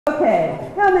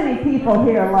Okay, how many people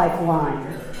here like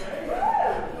wine?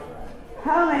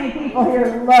 How many people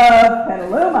here love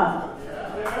Petaluma?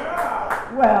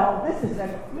 Well, this is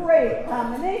a great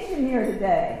combination here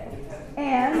today.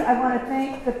 And I want to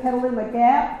thank the Petaluma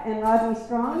Gap and Rodney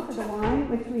Strong for the wine,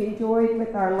 which we enjoyed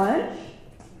with our lunch.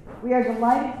 We are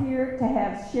delighted here to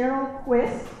have Cheryl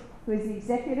Quist, who is the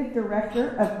Executive Director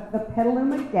of the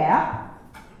Petaluma Gap.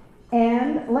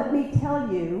 And let me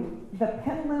tell you, the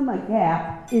Petaluma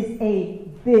Gap is a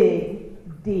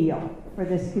big deal for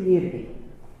this community.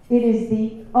 It is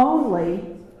the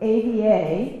only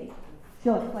AVA,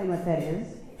 she'll explain what that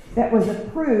is, that was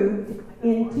approved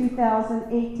in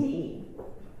 2018.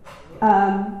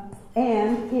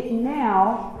 And it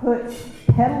now puts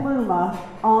Petaluma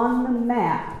on the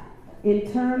map in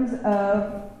terms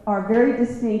of our very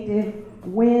distinctive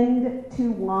wind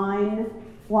to wine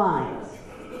wines.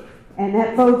 And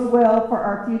that bodes well for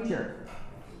our future.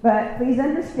 But please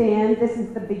understand, this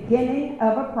is the beginning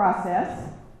of a process.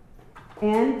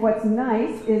 And what's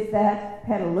nice is that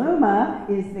Petaluma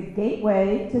is the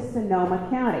gateway to Sonoma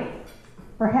County.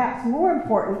 Perhaps more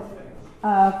important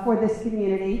for this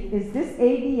community is this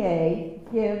AVA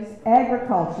gives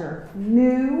agriculture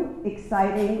new,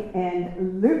 exciting,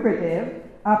 and lucrative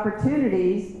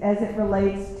opportunities as it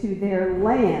relates to their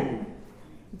land,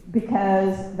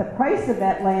 because the price of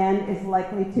that land is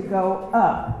likely to go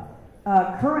up.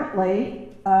 Currently,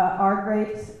 our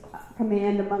grapes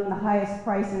command among the highest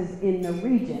prices in the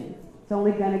region. It's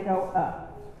only going to go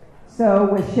up.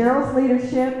 So with Cheryl's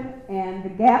leadership and the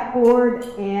GAP board,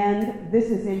 and this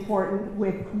is important,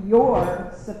 with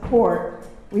your support,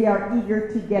 we are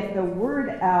eager to get the word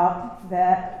out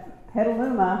that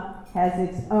Petaluma has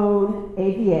its own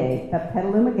AVA, the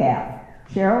Petaluma Gap.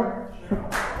 Cheryl?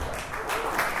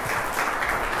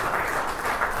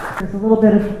 There's a little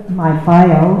bit of my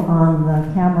bio on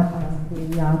the camera,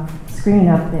 on the screen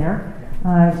up there.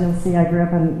 As you'll see, I grew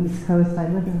up on the East Coast. I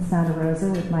live in Santa Rosa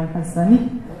with my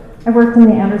husband. I worked in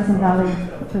the Anderson Valley,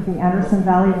 with the Anderson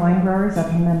Valley wine growers up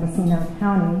in Mendocino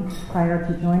County prior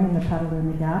to joining the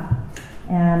Petaluma Gap.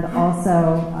 And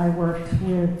also, I worked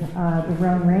with the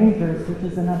Rhone Rangers, which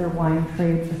is another wine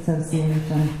trade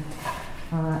association,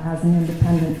 as an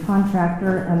independent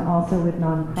contractor, and also with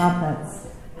nonprofits,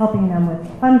 helping them with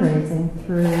fundraising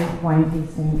through wine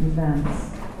tasting events.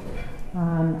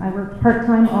 I worked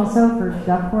part-time also for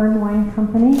Duckhorn Wine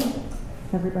Company.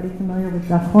 Is everybody familiar with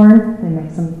Duckhorn? They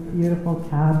make some beautiful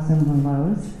cabs and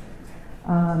merlots.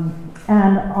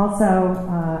 And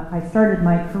also, I started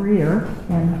my career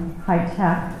in high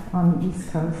tech on the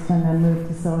East Coast and then moved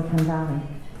to Silicon Valley.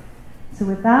 So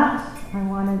with that, I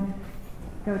want to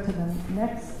go to the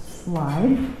next slide. Are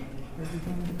you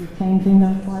going to be changing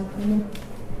those slides for me?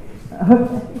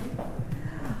 Okay.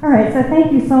 All right, so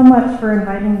thank you so much for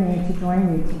inviting me to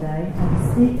join you today and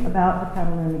to speak about the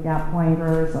Petaluma Gap Wine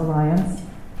Growers Alliance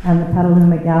and the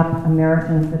Petaluma Gap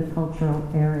American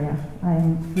Viticultural Area.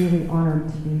 I'm really honored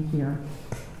to be here.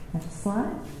 Next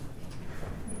slide.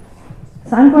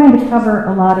 So I'm going to cover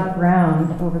a lot of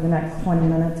ground over the next 20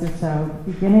 minutes or so,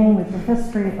 beginning with the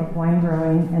history of wine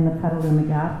growing in the Petaluma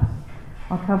Gap.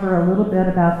 I'll cover a little bit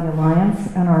about the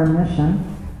Alliance and our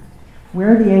mission,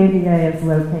 where the AVA is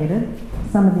located,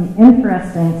 some of the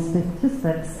interesting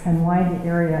statistics and why the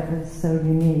area is so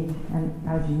unique, and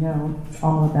as you know, it's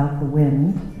all about the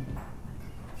wind,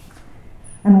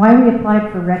 and why we applied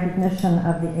for recognition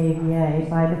of the AVA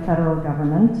by the federal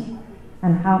government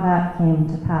and how that came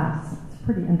to pass. It's a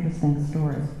pretty interesting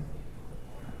story.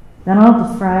 Then I'll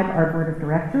describe our board of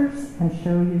directors and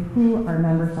show you who our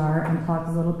members are and talk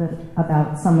a little bit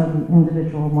about some of the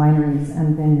individual wineries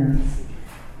and vineyards.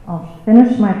 I'll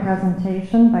finish my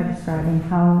presentation by describing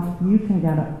how you can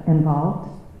get involved,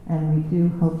 and we do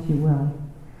hope you will.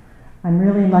 I'm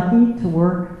really lucky to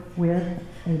work with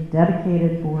a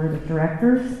dedicated board of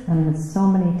directors and with so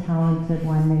many talented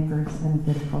winemakers and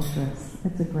viticulturists.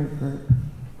 It's a great group.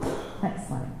 Next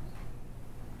slide.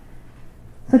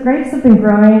 So grapes have been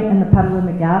growing in the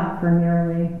Petaluma Gap for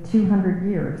nearly 200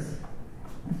 years.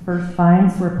 The first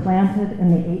vines were planted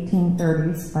in the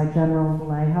 1830s by General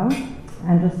Vallejo,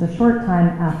 and just a short time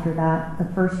after that, the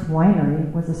first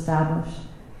winery was established.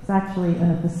 It's actually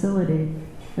in a facility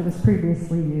that was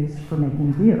previously used for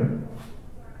making beer.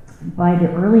 By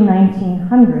the early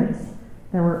 1900s,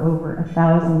 there were over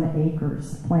 1,000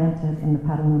 acres planted in the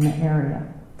Petaluma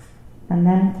area. And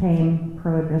then came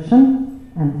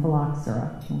Prohibition and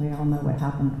phylloxera. We all know what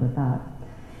happened with that.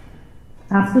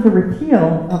 After the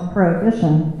repeal of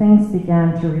Prohibition, things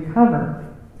began to recover.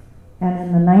 And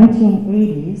in the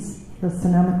 1980s, the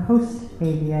Sonoma Coast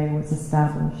AVA was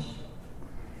established.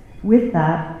 With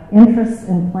that, interest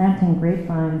in planting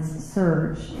grapevines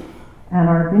surged, and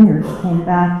our vineyards came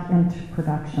back into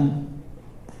production.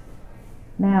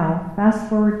 Now, fast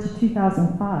forward to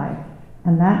 2005,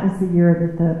 and that is the year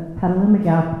that the Petaluma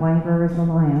Gap Wine Growers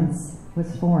Alliance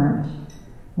was formed.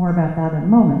 More about that in a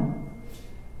moment.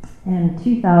 In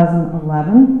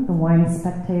 2011, the Wine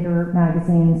Spectator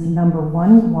magazine's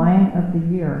 #1 wine of the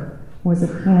year was a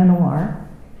Pinot Noir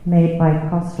made by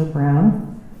Costa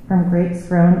Brown from grapes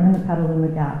grown in the Petaluma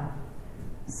Gap.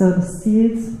 So the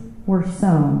seeds were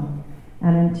sown,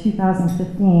 and in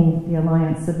 2015, the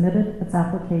Alliance submitted its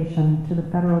application to the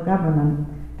federal government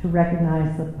to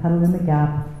recognize the Petaluma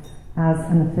Gap as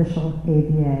an official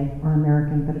AVA, or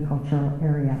American Viticultural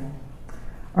Area.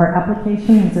 Our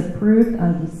application was approved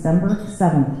on December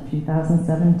 7th,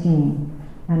 2017,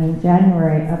 and in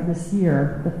January of this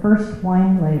year, the first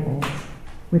wine labels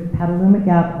with Petaluma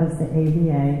Gap as the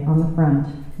AVA on the front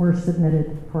were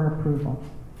submitted for approval.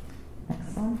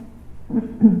 Next slide.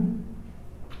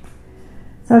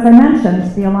 So as I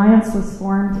mentioned, the Alliance was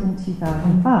formed in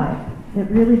 2005. It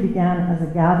really began as a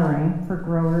gathering for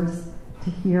growers to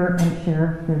hear and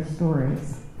share their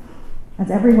stories. As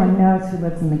everyone knows who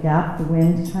lives in the Gap, the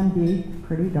wind can be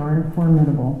pretty darn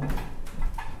formidable.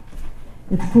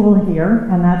 It's cool here,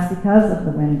 and that's because of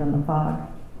the wind and the fog.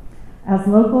 As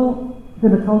local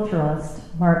viticulturalist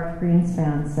Mark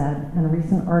Greenspan said in a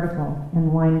recent article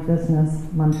in Wine Business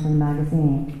Monthly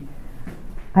magazine,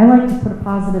 I like to put a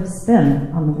positive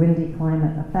spin on the windy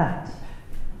climate effect.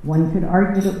 One could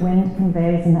argue that wind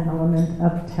conveys an element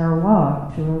of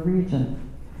terroir to a region.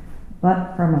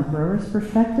 But from a grower's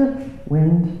perspective,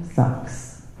 wind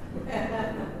sucks.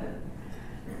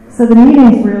 So the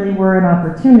meetings really were an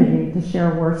opportunity to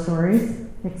share war stories,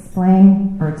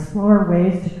 explain or explore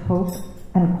ways to cope,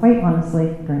 and quite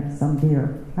honestly, drink some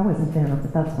beer. I wasn't there,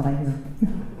 but that's what I hear.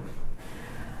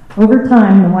 Over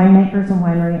time, the winemakers and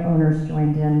winery owners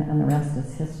joined in, and the rest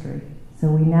is history.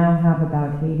 So we now have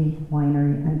about 80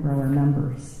 winery and grower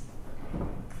members.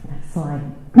 Next slide.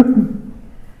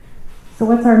 So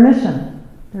what's our mission?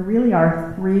 There really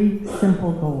are 3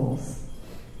 simple goals: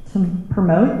 to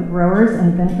promote the growers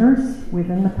and vintners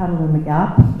within the Petaluma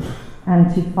Gap,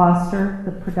 and to foster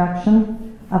the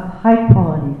production of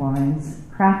high-quality wines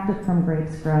crafted from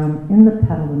grapes grown in the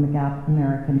Petaluma Gap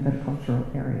American Viticultural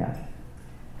Area.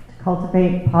 To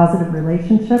cultivate positive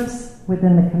relationships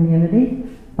within the community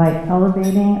by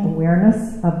elevating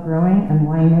awareness of growing and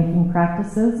winemaking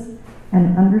practices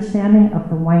and understanding of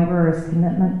the wine grower's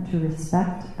commitment to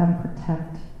respect and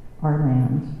protect our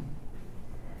land.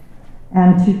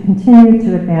 And to continue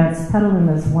to advance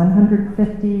Petaluma's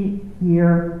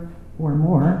 150-year or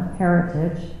more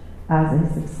heritage as a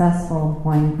successful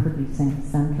wine-producing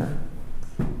center.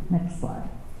 Next slide.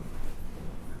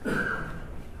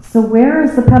 So where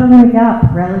is the Petaluma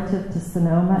Gap relative to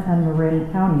Sonoma and Marin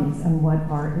counties, and what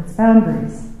are its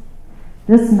boundaries?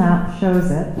 This map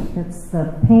shows it. It's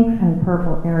the pink and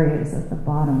purple areas at the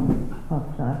bottom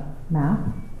of the map.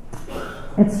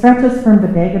 It stretches from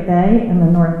Bodega Bay in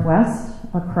the northwest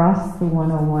across the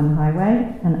 101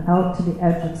 highway and out to the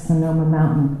edge of Sonoma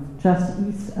Mountain, just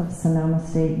east of Sonoma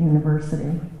State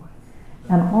University,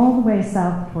 and all the way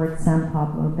south towards San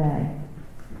Pablo Bay.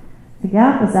 The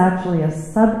Gap is actually a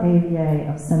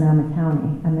sub-AVA of Sonoma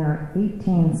County, and there are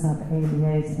 18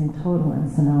 sub-AVAs in total in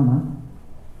Sonoma.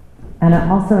 And it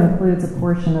also includes a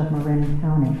portion of Marin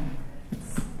County. It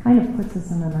kind of puts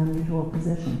us in an unusual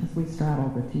position because we straddle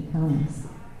the 2 counties.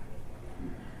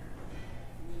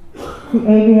 The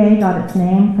AVA got its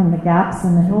name from the gaps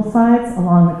in the hillsides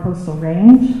along the coastal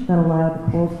range that allowed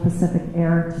the cold Pacific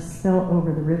air to spill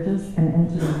over the ridges and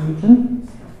into the region,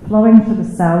 flowing to the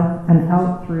south and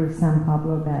out through San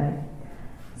Pablo Bay.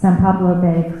 San Pablo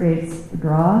Bay creates the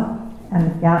draw,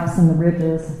 and the gaps in the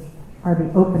ridges are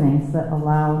the openings that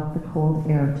allow the cold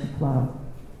air to flow.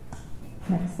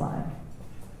 Next slide.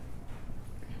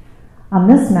 On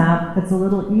this map, it's a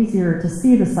little easier to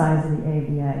see the size of the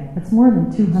AVA. It's more than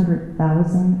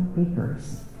 200,000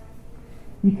 acres.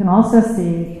 You can also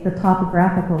see the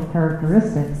topographical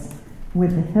characteristics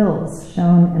with the hills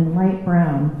shown in light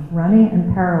brown running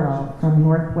in parallel from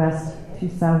northwest to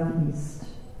southeast.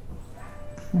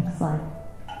 Next slide.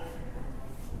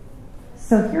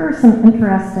 So here are some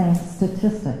interesting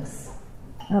statistics.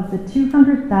 Of the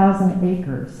 200,000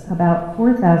 acres, about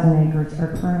 4,000 acres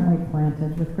are currently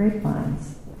planted with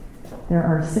grapevines. There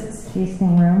are 6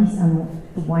 tasting rooms, and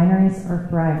the wineries are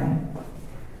thriving.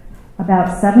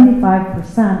 About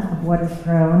 75% of what is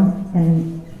grown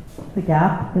in the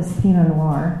Gap is Pinot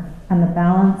Noir, and the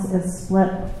balance is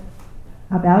split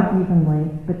about evenly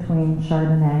between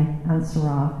Chardonnay and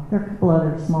Syrah. There are a couple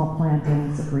other small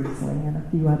plantings of Riesling and a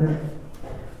few other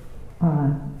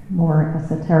more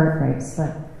esoteric grapes,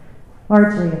 but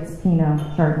largely it's Pinot,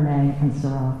 Chardonnay, and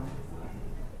Syrah.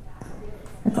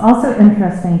 It's also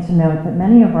interesting to note that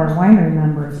many of our winery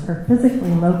members are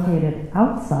physically located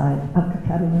outside of the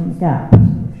Petaluma Gap,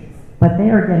 but they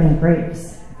are getting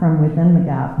grapes from within the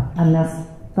Gap and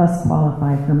thus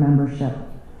qualify for membership.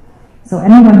 So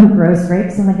anyone who grows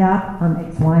grapes in the Gap or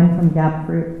makes wine from Gap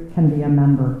fruit can be a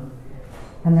member.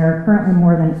 And there are currently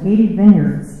more than 80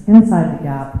 vineyards inside the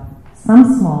Gap,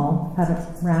 some small, at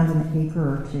around an acre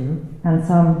or two, and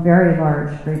some very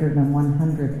large, greater than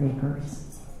 100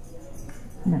 acres.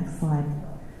 Next slide.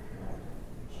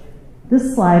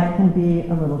 This slide can be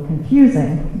a little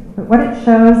confusing, but what it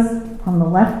shows on the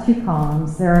left two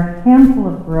columns, there are a handful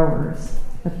of growers,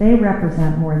 but they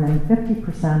represent more than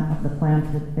 50% of the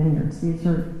planted vineyards. These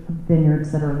are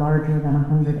vineyards that are larger than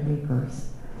 100 acres.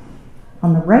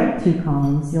 On the right two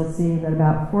columns, you'll see that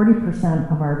about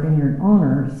 40% of our vineyard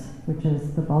owners, which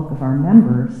is the bulk of our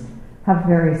members, have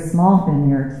very small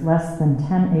vineyards, less than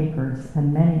 10 acres,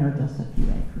 and many are just a few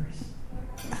acres.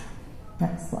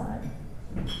 Next slide.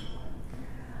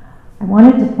 I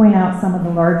wanted to point out some of the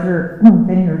larger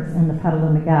vineyards in the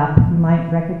Petaluma Gap. You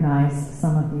might recognize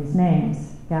some of these names.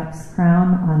 Gap's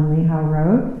Crown on Lehigh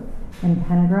Road in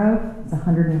Pengrove is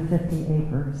 150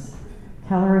 acres.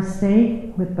 Keller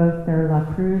Estate, with both their La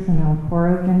Cruz and El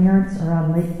Coro vineyards, are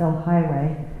on Lakeville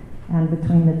Highway, and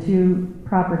between the two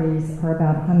properties are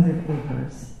about 100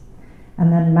 acres.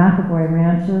 And then McAvoy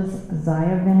Ranch's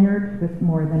Zaya Vineyard with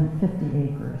more than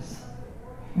 50 acres.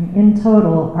 And in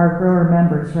total, our grower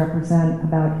members represent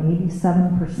about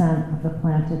 87% of the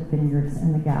planted vineyards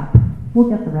in the Gap. We'll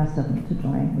get the rest of them to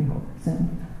join, we hope,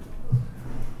 soon.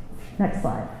 Next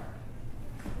slide.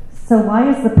 So why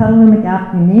is the Petaluma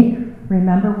Gap unique?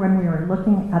 Remember when we were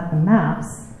looking at the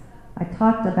maps, I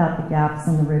talked about the gaps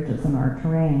and the ridges in our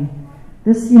terrain.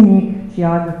 This unique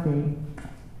geography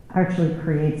actually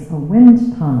creates a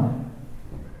wind tunnel.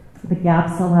 The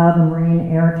gaps allow the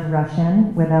marine air to rush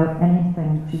in without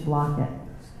anything to block it.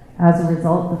 As a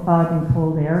result, the fog and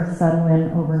cold air settle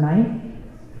in overnight,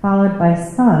 followed by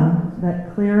sun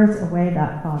that clears away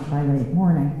that fog by late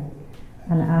morning.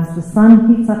 And as the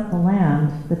sun heats up the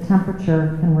land, the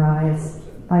temperature can rise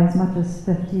by as much as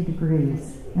 50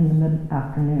 degrees in the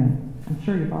mid-afternoon. I'm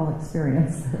sure you've all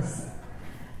experienced this.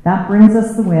 That brings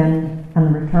us the wind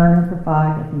and the return of the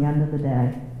fog at the end of the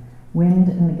day. Wind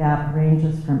in the Gap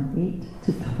ranges from 8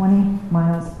 to 20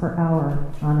 miles per hour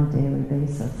on a daily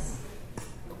basis.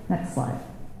 Next slide.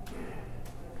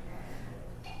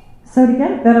 So to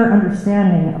get a better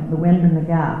understanding of the wind in the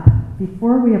Gap,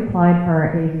 before we applied for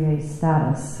our AVA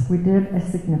status, we did a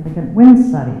significant wind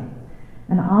study.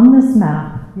 And on this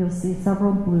map, you'll see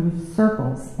several blue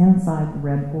circles inside the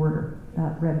red border.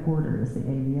 That red border is the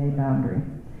AVA boundary.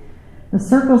 The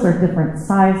circles are different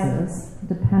sizes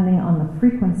depending on the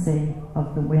frequency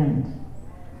of the wind.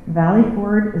 Valley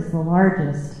Forge is the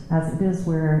largest, as it is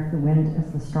where the wind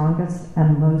is the strongest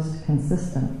and most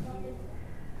consistent.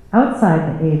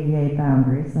 Outside the AVA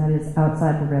boundaries, that is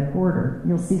outside the red border,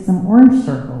 you'll see some orange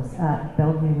circles at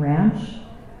Bellevue Ranch,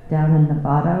 down in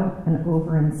Novato, and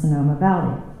over in Sonoma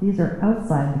Valley. These are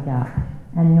outside the Gap,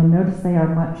 and you'll notice they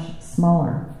are much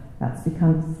smaller. That's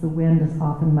because the wind is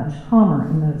often much calmer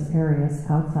in those areas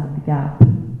outside the Gap.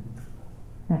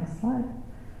 Next slide.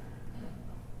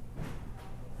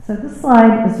 So this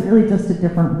slide is really just a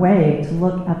different way to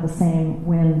look at the same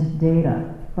wind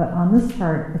data. But on this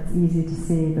chart, it's easy to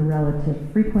see the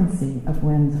relative frequency of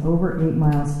winds over 8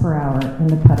 miles per hour in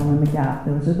the Petaluma Gap.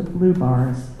 Those are the blue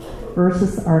bars,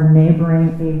 versus our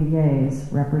neighboring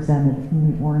AVAs represented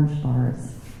in the orange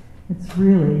bars. It's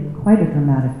really quite a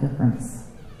dramatic difference.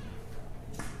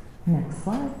 Next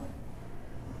slide.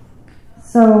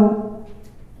 So,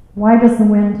 why does the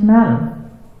wind matter?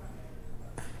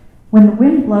 When the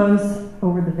wind blows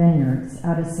over the vineyards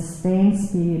at a sustained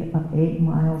speed of 8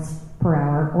 miles per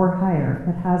hour or higher,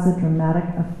 it has a dramatic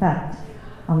effect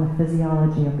on the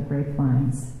physiology of the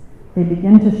grapevines. They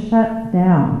begin to shut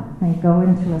down and go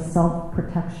into a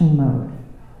self-protection mode.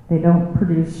 They don't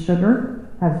produce sugar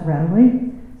as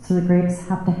readily, so the grapes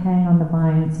have to hang on the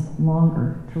vines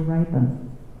longer to ripen.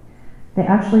 They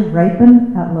actually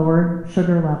ripen at lower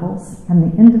sugar levels, and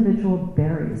the individual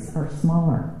berries are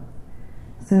smaller.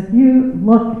 So if you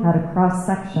look at a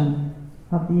cross-section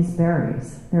of these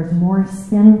berries, there's more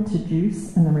skin to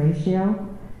juice in the ratio,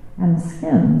 and the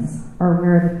skins are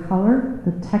where the color,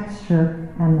 the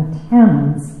texture, and the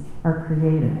tannins are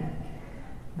created.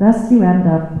 Thus you end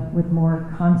up with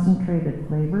more concentrated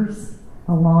flavors,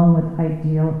 along with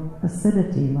ideal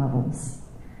acidity levels.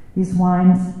 These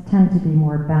wines tend to be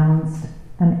more balanced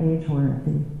and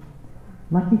age-worthy.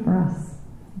 Lucky for us.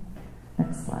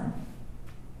 Next slide.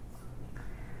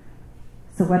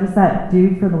 So what does that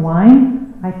do for the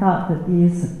wine? I thought that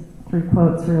these 3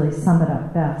 quotes really sum it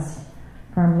up best.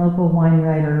 From local wine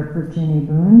writer Virginia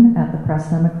Boone at the Press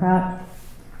Democrat,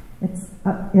 it's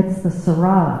the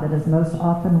Syrah that is most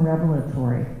often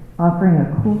revelatory, offering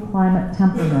a cool climate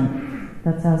temperament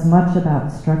that's as much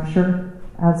about structure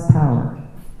as power.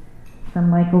 From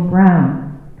Michael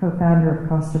Brown, co-founder of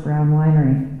Costa Brown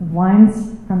Winery, the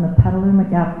wines from the Petaluma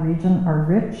Gap region are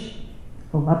rich,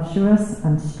 voluptuous,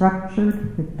 and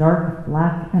structured with dark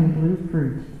black and blue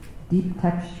fruit, deep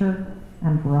texture,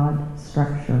 and broad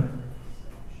structure.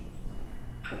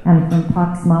 And from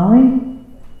Pax Mali,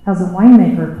 as a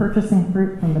winemaker purchasing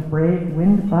fruit from the brave,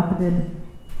 wind-buffeted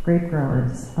grape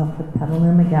growers of the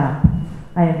Petaluma Gap,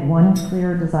 I have one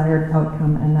clear desired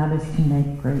outcome, and that is to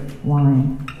make great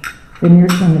wine.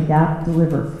 Vineyards in the Gap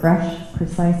deliver fresh,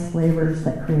 precise flavors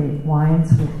that create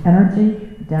wines with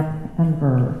energy, depth, and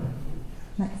verve.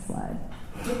 Next slide.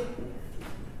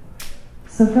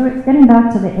 So getting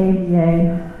back to the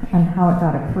AVA and how it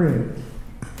got approved.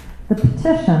 The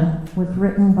petition was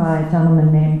written by a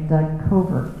gentleman named Doug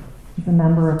Covert. He's a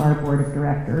member of our board of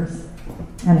directors,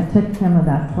 and it took him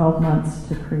about 12 months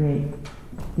to create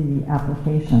the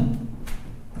application.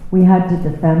 We had to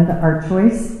defend our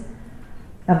choice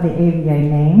of the AVA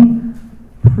name,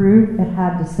 prove it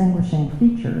had distinguishing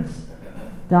features,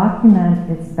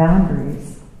 document its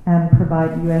boundaries, and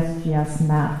provide USGS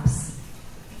maps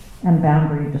and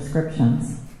boundary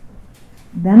descriptions.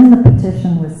 Then the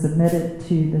petition was submitted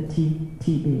to the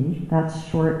TTB, that's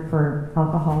short for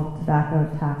Alcohol, Tobacco,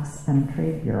 Tax, and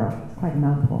Trade Bureau. It's quite a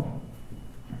mouthful.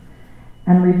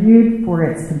 And reviewed for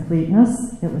its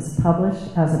completeness, it was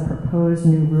published as a proposed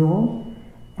new rule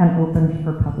and opened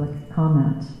for public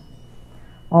comment.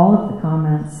 All of the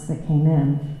comments that came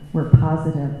in were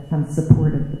positive and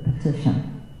supported the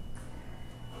petition.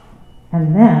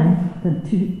 And then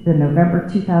the November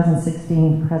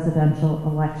 2016 presidential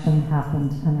election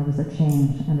happened, and there was a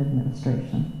change in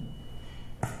administration.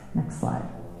 Next slide.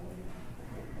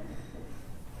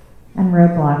 And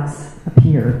roadblocks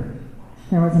appeared.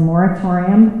 There was a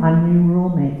moratorium on new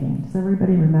rulemaking. Does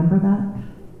everybody remember that?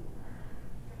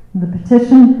 The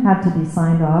petition had to be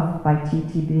signed off by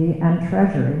TTB and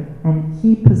Treasury, and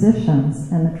key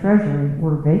positions in the Treasury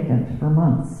were vacant for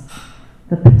months.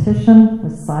 The petition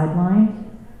was sidelined,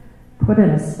 put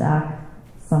in a stack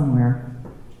somewhere.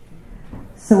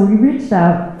 So we reached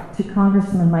out to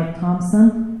Congressman Mike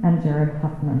Thompson and Jared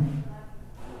Huffman.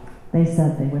 They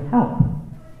said they would help.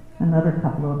 Another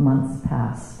couple of months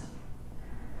passed.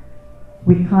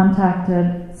 We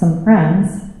contacted some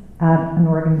friends at an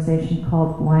organization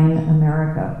called Wine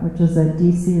America, which is a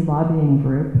DC lobbying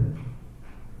group.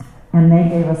 And they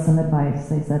gave us some advice.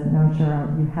 They said, no,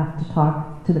 Cheryl, you have to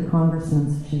talk to the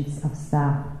congressman's chiefs of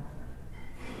staff.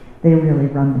 They really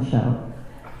run the show.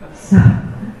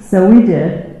 So we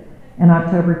did in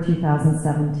October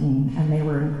 2017, and they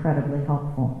were incredibly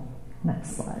helpful.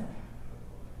 Next slide.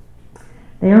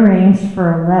 They arranged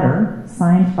for a letter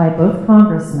signed by both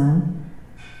congressmen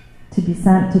to be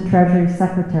sent to Treasury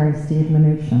Secretary Steve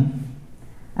Mnuchin.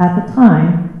 At the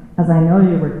time, as I know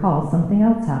you recall, something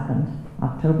else happened.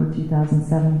 October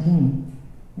 2017.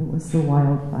 It was the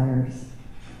wildfires.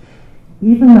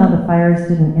 Even though the fires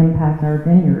didn't impact our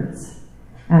vineyards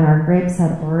and our grapes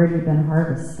had already been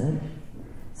harvested,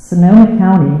 Sonoma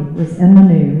County was in the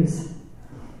news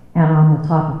and on the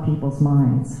top of people's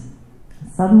minds.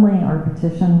 Suddenly, our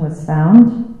petition was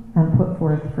found and put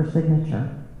forth for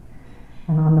signature.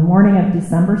 And on the morning of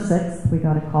December 6th, we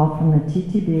got a call from the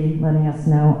TTB letting us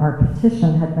know our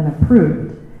petition had been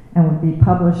approved and would be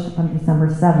published on December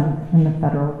 7th in the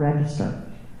Federal Register.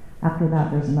 After that,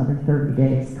 there's another 30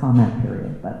 days comment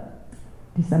period, but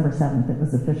December 7th, it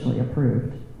was officially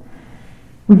approved.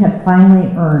 We had finally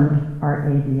earned our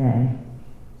AVA,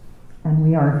 and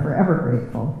we are forever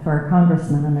grateful to our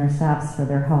congressmen and their staffs for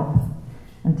their help.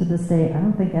 And to this day, I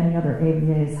don't think any other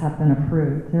AVAs have been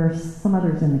approved. There are some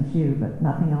others in the queue, but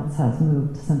nothing else has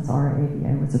moved since our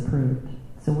AVA was approved.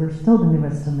 So we're still the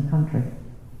newest in the country.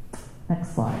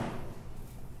 Next slide.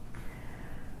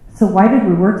 So why did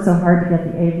we work so hard to get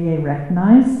the AVA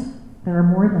recognized? There are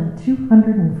more than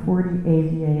 240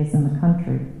 AVAs in the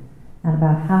country, and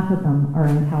about half of them are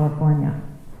in California.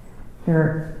 There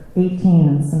are 18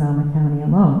 in Sonoma County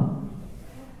alone.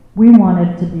 We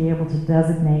wanted to be able to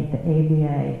designate the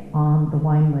AVA on the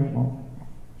wine label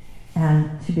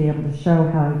and to be able to show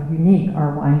how unique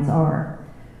our wines are.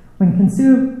 When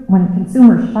when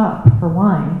consumers shop for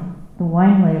wine, the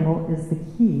wine label is the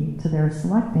key to their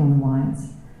selecting the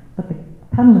wines. But the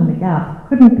Petaluma Gap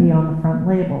couldn't be on the front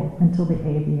label until the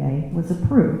AVA was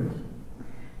approved.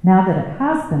 Now that it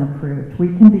has been approved, we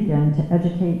can begin to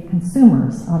educate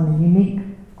consumers on the unique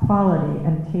quality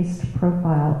and taste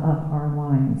profile of our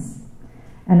wines.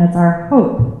 And it's our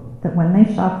hope that when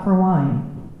they shop for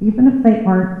wine, even if they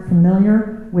aren't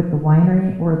familiar with the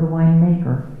winery or the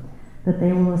winemaker, that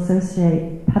they will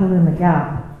associate Petaluma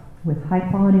Gap with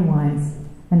high-quality wines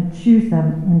and choose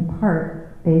them in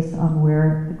part based on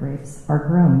where the grapes are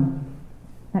grown.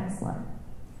 Next slide.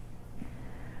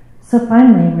 So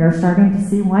finally, we are starting to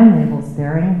see wine labels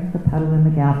bearing the Petaluma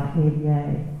Gap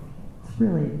AVA. It's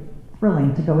really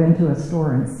thrilling to go into a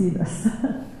store and see this.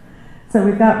 So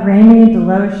we've got Ramey,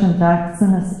 Deloche, and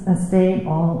Jackson Estate,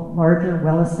 all larger,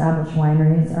 well-established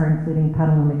wineries are including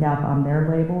Petaluma Gap on their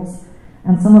labels.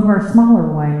 And some of our smaller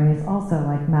wineries also,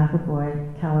 like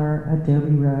McAvoy, Keller,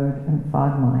 Adobe Road, and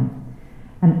Fogmine.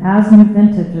 And as new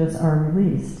vintages are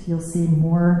released, you'll see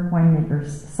more winemakers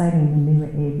citing the new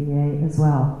AVA as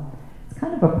well. It's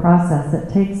kind of a process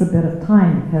that takes a bit of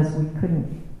time because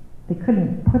they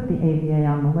couldn't put the AVA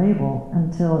on the label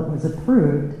until it was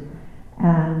approved.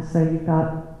 And so you've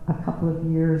got a couple of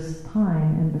years'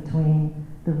 time in between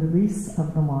the release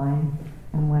of the wine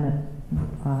and when it,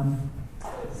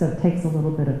 so it takes a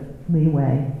little bit of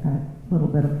leeway, a little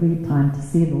bit of lead time to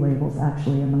see the labels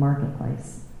actually in the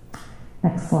marketplace.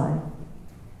 Next slide.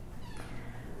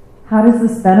 How does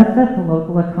this benefit the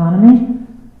local economy?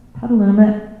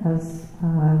 Petaluma, as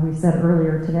we said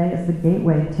earlier today, is the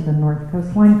gateway to the North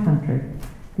Coast wine country.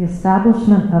 The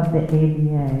establishment of the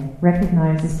AVA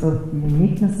recognizes both the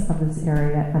uniqueness of this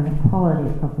area and the quality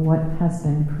of what has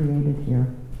been created here.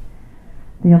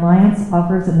 The Alliance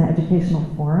offers an educational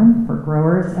forum for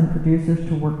growers and producers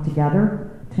to work together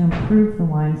to improve the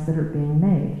wines that are being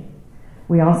made.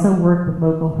 We also work with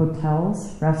local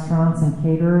hotels, restaurants and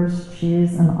caterers,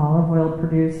 cheese and olive oil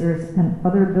producers, and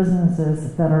other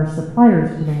businesses that are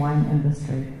suppliers to the wine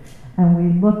industry, and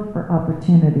we look for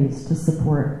opportunities to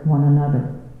support one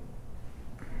another.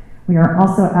 We are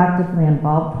also actively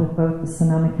involved with both the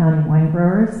Sonoma County wine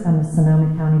growers and the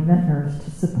Sonoma County vintners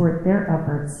to support their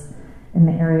efforts in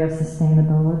the area of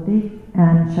sustainability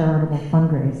and charitable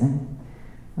fundraising.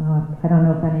 I don't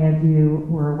know if any of you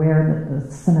were aware that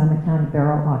the Sonoma County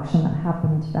barrel auction that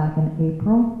happened back in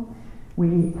April,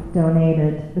 we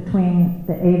donated, between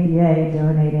the AVA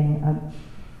donating a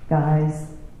guy's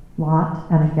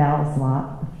lot and a gal's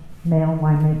lot, male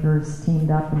winemakers teamed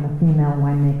up and the female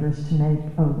winemakers to make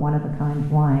a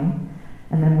one-of-a-kind wine.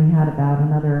 And then we had about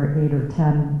another 8 or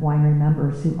 10 winery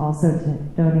members who also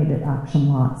donated auction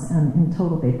lots, and in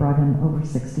total they brought in over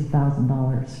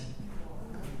 $60,000.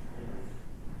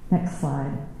 Next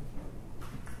slide.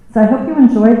 So I hope you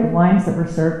enjoyed the wines that were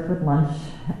served with lunch.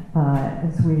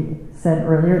 As we said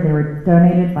earlier, they were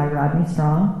donated by Rodney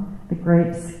Strong. The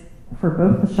grapes for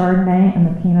both the Chardonnay and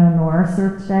the Pinot Noir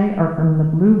served today are from the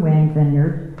Blue Wing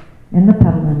Vineyard in the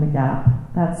Petaluma Gap.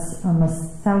 That's on the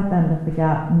south end of the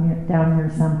Gap down near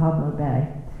San Pablo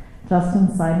Bay. Justin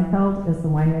Seidenfeld is the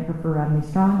winemaker for Rodney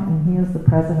Strong, and he is the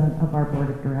president of our board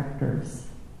of directors.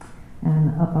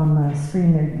 And up on the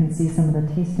screen there you can see some of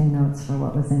the tasting notes for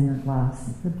what was in your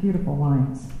glass. They're beautiful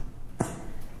wines.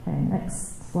 Okay,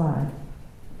 next slide.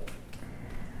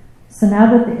 So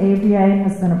now that the AVA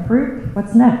has been approved,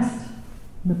 what's next?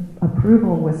 The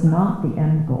approval was not the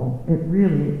end goal. It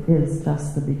really is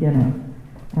just the beginning.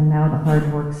 And now the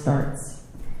hard work starts.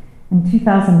 In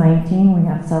 2019, we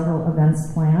have several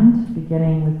events planned,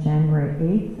 beginning with January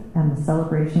 8th and the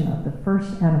celebration of the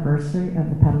first anniversary of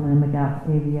the Petaluma Gap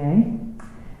AVA.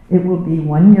 It will be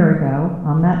 1 year ago,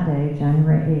 on that day,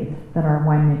 January 8th, that our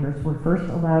winemakers were first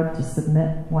allowed to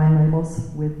submit wine labels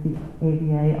with the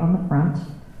AVA on the front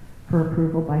for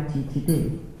approval by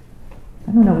TTB.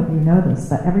 I don't know if you know this,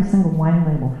 but every single wine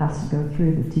label has to go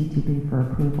through the TTB for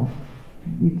approval.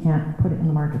 You can't put it in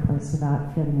the marketplace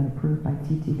without getting it approved by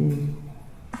TTB.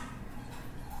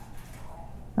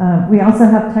 We also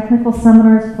have technical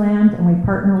seminars planned, and we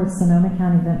partner with Sonoma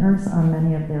County vintners on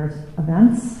many of their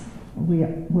events. We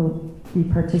will be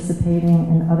participating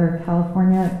in other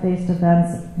California-based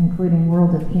events, including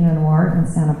World of Pinot Noir in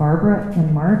Santa Barbara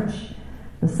in March,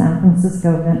 the San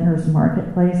Francisco Vintners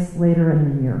Marketplace later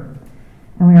in the year.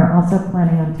 And we are also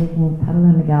planning on taking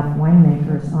Petaluma Gap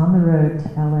winemakers on the road to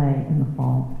LA in the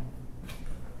fall.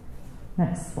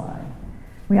 Next slide.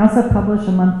 We also publish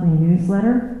a monthly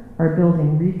newsletter, are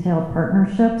building retail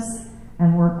partnerships,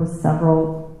 and work with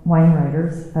several wine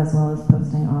writers, as well as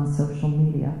posting on social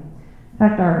media. In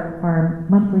fact, our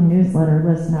monthly newsletter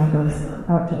list now goes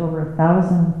out to over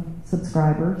 1,000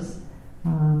 subscribers.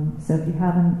 So if you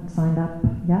haven't signed up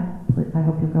yet, I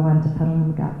hope you'll go on to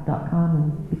petalumagap.com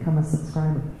and become a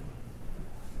subscriber.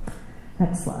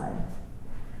 Next slide.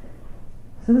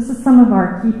 So this is some of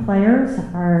our key players,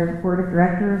 our board of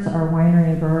directors, our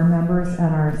winery and grower members,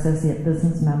 and our associate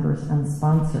business members and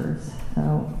sponsors.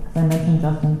 So as I mentioned,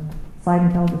 Justin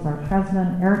Seidenfeld is our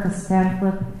president. Erica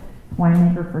Stancliffe,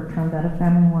 winemaker for Trombetta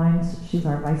Family Wines, she's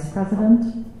our vice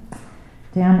president.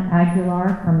 Dan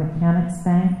Aguilar from Mechanics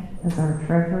Bank is our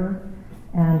treasurer,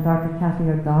 and Dr. Kathy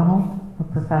O'Donnell, a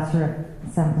professor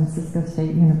at San Francisco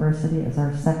State University, is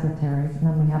our secretary. And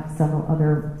then we have several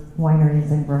other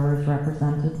wineries and growers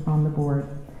represented on the board.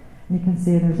 And you can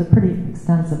see there's a pretty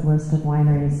extensive list of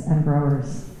wineries and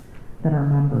growers that are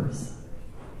members,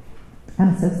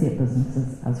 and associate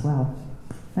businesses as well.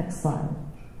 Next slide.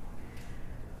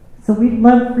 So we'd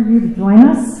love for you to join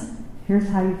us. Here's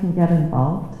how you can get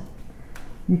involved.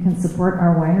 You can support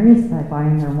our wineries by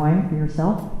buying their wine for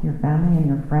yourself, your family, and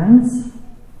your friends.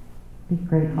 Be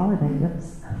great holiday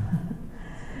gifts.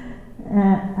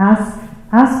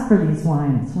 Ask for these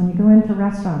wines. When you go into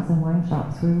restaurants and wine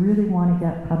shops, we really want to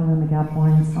get Petaluma Gap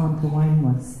wines onto wine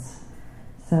lists.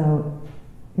 So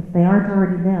if they aren't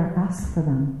already there, ask for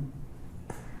them.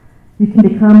 You can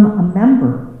become a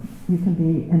member. You can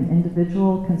be an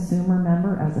individual consumer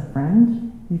member as a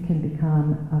friend. You can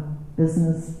become a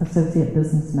associate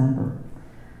business member.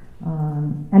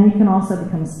 And you can also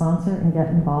become a sponsor and get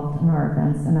involved in our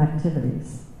events and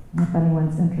activities. And if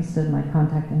anyone's interested, my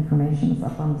contact information is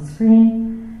up on the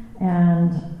screen,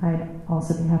 and I'd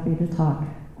also be happy to talk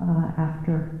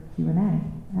after Q&A.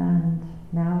 And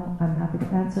now I'm happy to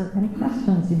answer any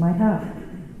questions you might have.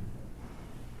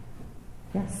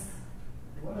 Yes?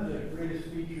 One of the greatest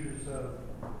features of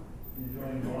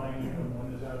enjoying wine when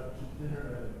one is out to dinner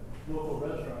at a local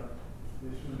restaurant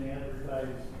is when they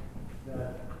advertise that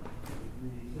the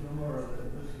cinema, or in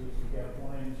this case the Gap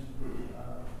wines,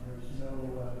 there's no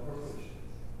corkage.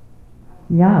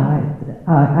 Yeah,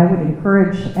 I would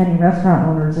encourage any restaurant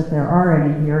owners, if there are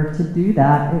any here, to do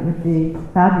that. It would be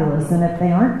fabulous. And if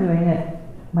they aren't doing it,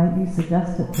 might you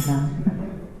suggest it to them?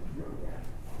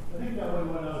 I think that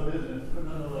one went out of business, but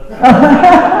nonetheless.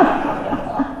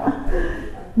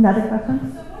 Another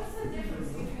question? So what's the difference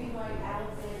between like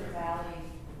Alexander Valley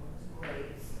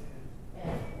grapes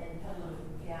and Petaluma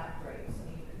Gap grapes?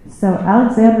 So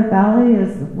Alexander Valley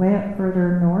is way up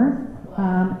further north,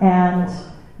 and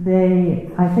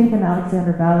I think in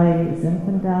Alexander Valley,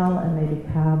 Zinfandel and maybe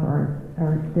Cab are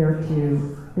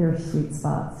their sweet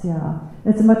spots. Yeah,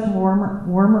 it's a much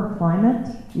warmer climate.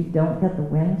 You don't get the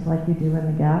wind like you do in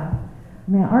the Gap.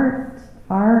 I mean,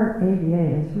 our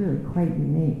AVA is really quite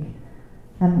unique.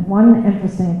 And one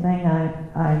interesting thing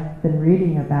I've been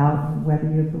reading about, whether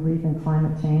you believe in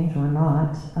climate change or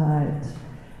not,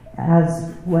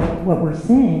 as what we're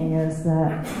seeing is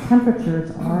that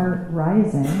temperatures are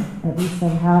rising, at least they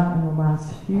have in the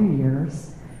last few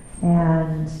years.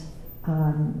 And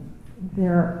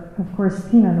of course,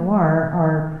 Pinot Noir,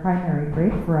 our primary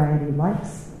grape variety,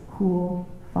 likes cool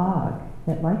fog.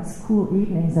 It likes cool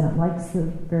evenings, and it likes the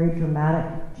very dramatic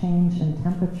change in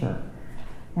temperature.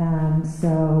 And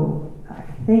so I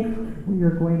think we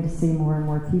are going to see more and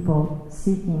more people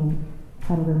seeking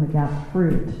Petaluma Gap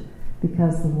fruit,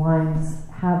 because the wines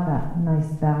have that nice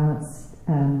balance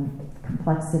and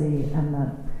complexity and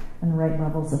the right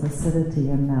levels of acidity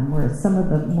in them, whereas some of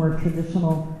the more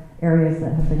traditional areas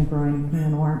that have been growing Pinot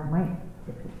Noir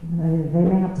they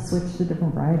may have to switch to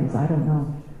different varieties. I don't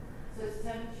know. So it's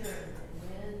temperature and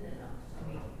wind, and I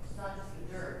mean, it's not just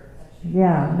the dirt.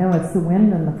 Yeah, no, it's the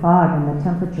wind and the fog and the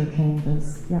temperature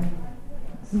changes. Yeah.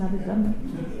 It's another gentleman.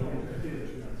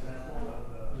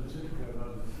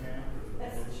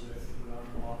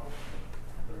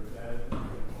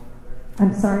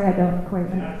 I'm sorry, I don't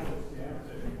quite know.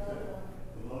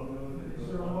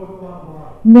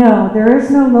 No, there is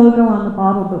no logo on the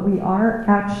bottle, but we are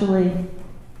actually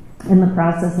in the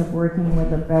process of working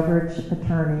with a beverage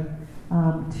attorney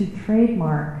to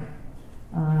trademark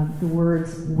the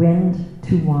words wind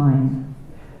to wine.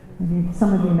 I mean,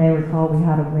 some of you may recall we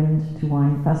had a Wind to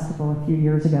Wine festival a few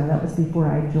years ago. That was before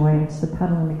I joined the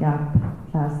Petaluma Gap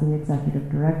as the executive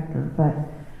director. But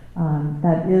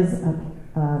that is a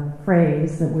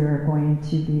phrase that we're going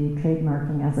to be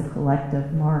trademarking as a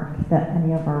collective mark that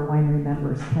any of our winery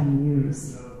members can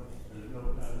use.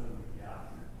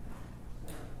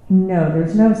 No,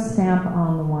 there's no stamp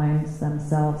on the wines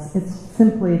themselves. It's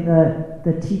simply the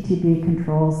TTB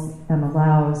controls and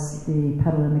allows the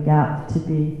Petaluma Gap to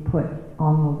be put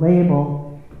on the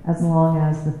label as long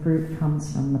as the fruit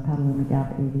comes from the Petaluma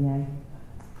Gap AVA.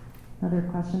 Another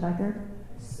question back there?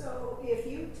 So if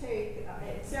you take,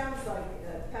 it sounds like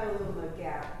Petaluma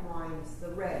Gap wines, the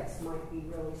reds might be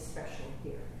really special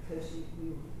here because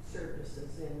you serve this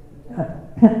as in.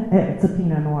 It's a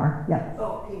Pinot Noir, yeah.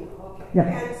 Oh, Pinot, okay. Yep.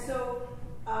 And so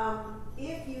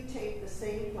if you take the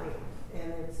same plant,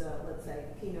 and it's, let's say,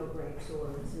 Pinot grapes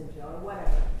or Zinja or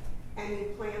whatever, and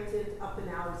you plant it up in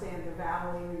Alexander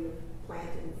Valley, or you plant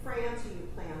it in France, or you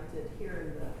plant it here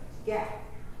in the Gap,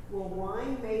 will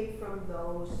wine made from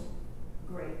those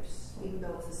grapes, even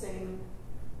though it's the same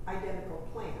identical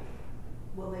plant,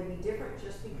 will they be different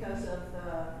just because of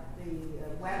the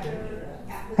weather,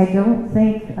 the atmosphere? I don't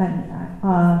think,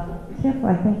 Kip,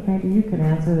 I think maybe you could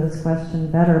answer this question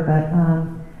better, but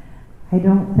I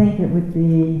don't think it would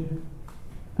be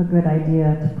a good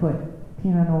idea to put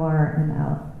Pinot Noir in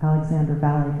Alexander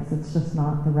Valley because it's just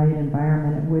not the right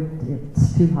environment.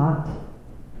 It's too hot.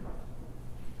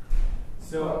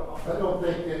 So I don't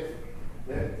think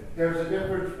that there's a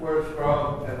difference where it's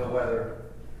grown and the weather,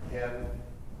 and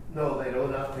no, they do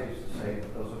not taste the same.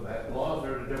 It doesn't matter. As long as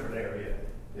they're in a different area,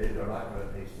 they're not going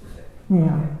to taste the same.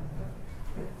 Yeah.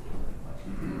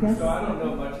 Yes? So I don't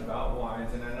know much about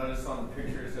wines, and I noticed on the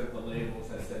pictures of the labels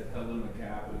that said Petaluma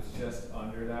Gap, it was just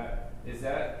under that. Is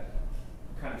that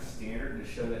kind of standard to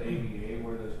show the AVA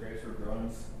where those grapes were grown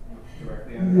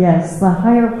directly under? Yes, the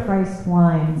higher priced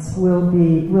wines will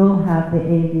have the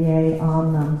AVA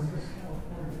on them.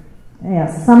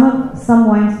 Yes, some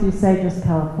wines do say just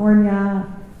California,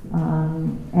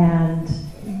 and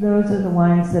those are the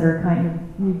wines that are kind of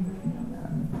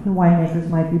the winemakers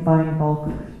might be buying bulk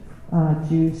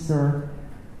juice, or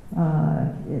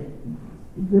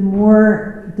the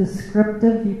more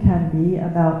descriptive you can be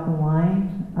about the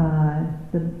wine,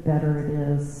 the better it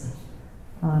is,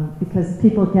 because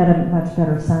people get a much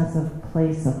better sense of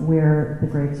place of where the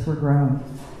grapes were grown.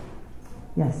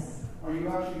 Yes? Are you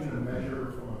actually going to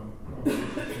measure from a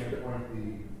business standpoint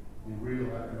the real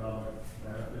economic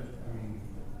benefit? I mean,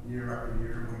 year after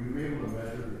year, will you be able to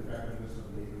measure the effectiveness of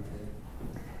the AVA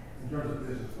in terms of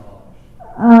business knowledge?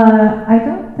 I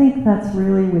don't think that's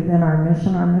really within our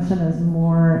mission. Our mission is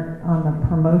more on the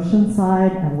promotion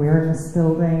side, awareness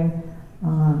building.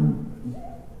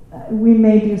 We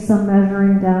may do some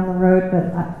measuring down the road,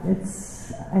 but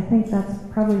I think that's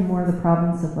probably more the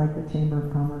province of like the Chamber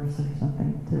of Commerce or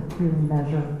something to really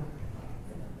measure.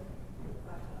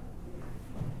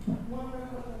 One more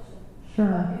question.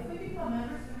 Sure. If we become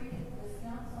members, do we get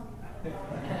discounts on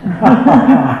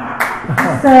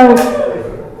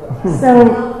So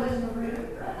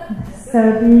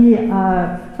the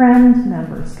friend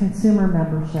members, consumer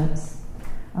memberships,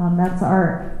 that's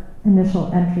our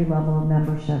initial entry level of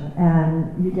membership,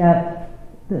 and you get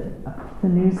the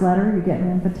newsletter, you get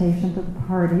an invitation to the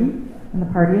party, and the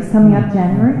party is coming up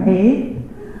January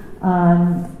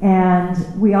 8th, and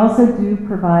we also do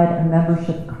provide a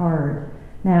membership card.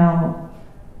 Now,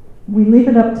 we leave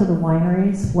it up to the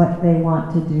wineries what they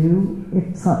want to do.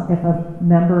 If a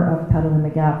member of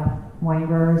Petaluma Gap Wine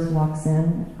Growers walks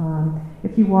in,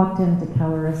 if you walked into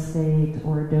Keller Estate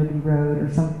or Adobe Road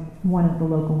or one of the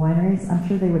local wineries, I'm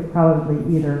sure they would probably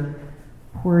either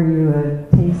pour you a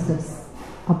taste of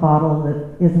a bottle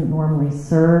that isn't normally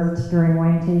served during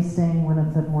wine tasting, one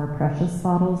of the more precious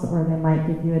bottles, or they might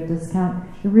give you a discount.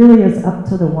 It really is up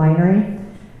to the winery.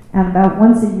 And about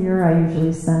once a year, I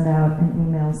usually send out an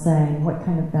email saying, what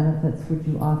kind of benefits would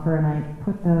you offer? And I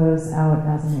put those out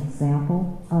as an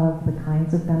example of the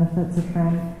kinds of benefits a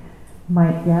friend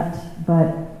might get,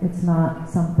 but it's not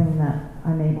something that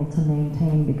I'm able to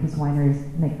maintain because wineries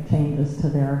make changes to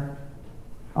their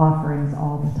offerings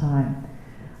all the time.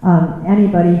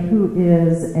 Anybody who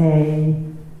is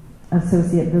an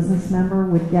associate business member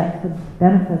would get the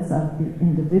benefits of the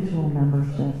individual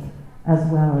membership as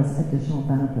well as additional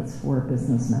benefits for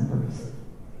business members.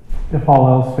 If all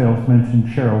else fails, mention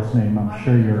Cheryl's name. I'm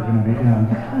sure you're going to be in.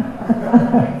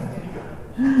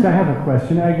 So I have a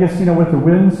question. I guess, with the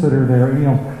winds that are there,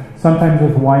 sometimes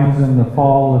with wines in the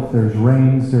fall, if there's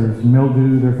rains, there's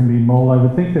mildew, there can be mold. I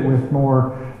would think that with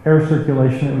more air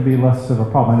circulation, it would be less of a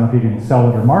problem. I don't know if you can sell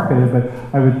it or market it, but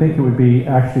I would think it would be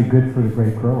actually good for the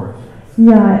grape growers.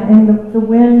 Yeah, and the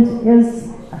wind is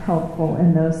helpful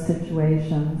in those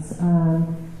situations.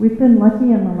 We've been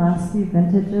lucky in the last few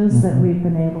vintages that we've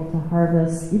been able to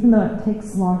harvest, even though it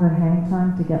takes longer hang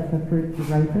time to get the fruit to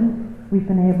ripen, we've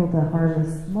been able to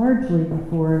harvest largely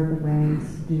before the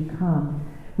rains do come.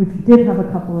 We did have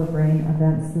a couple of rain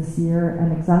events this year,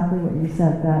 and exactly what you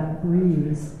said, that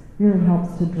breeze really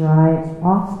helps to dry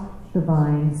off the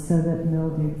vines so that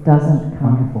mildew doesn't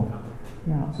come. Wonderful.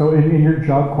 Yeah. So in your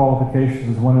job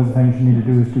qualifications, one of the things you need to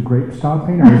do is do grape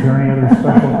stomping, or is there any other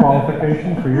special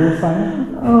qualifications for your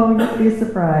assignment? Oh, you'd be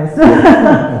surprised.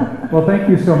 Well, thank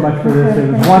you so much for this.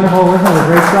 It was wonderful. Wasn't it a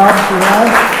great job you had?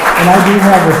 And I do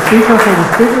have a speaker for the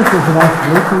speakers. There's a nice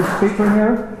Bluetooth speaker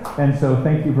here. And so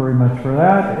thank you very much for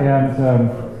that.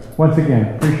 And once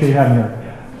again, appreciate having you.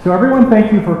 So everyone,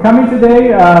 thank you for coming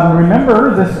today.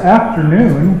 Remember, this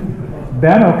afternoon,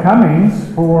 Banno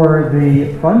Cummings for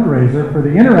the fundraiser for the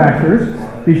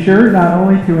Interactors. Be sure not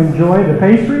only to enjoy the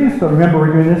pastries, but remember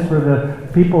we're doing this for the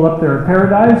people up there at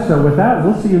Paradise. So with that,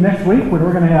 we'll see you next week when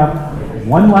we're going to have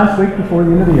one last week before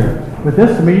the end of the year. With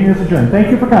this, the meeting is adjourned.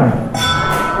 Thank you for coming.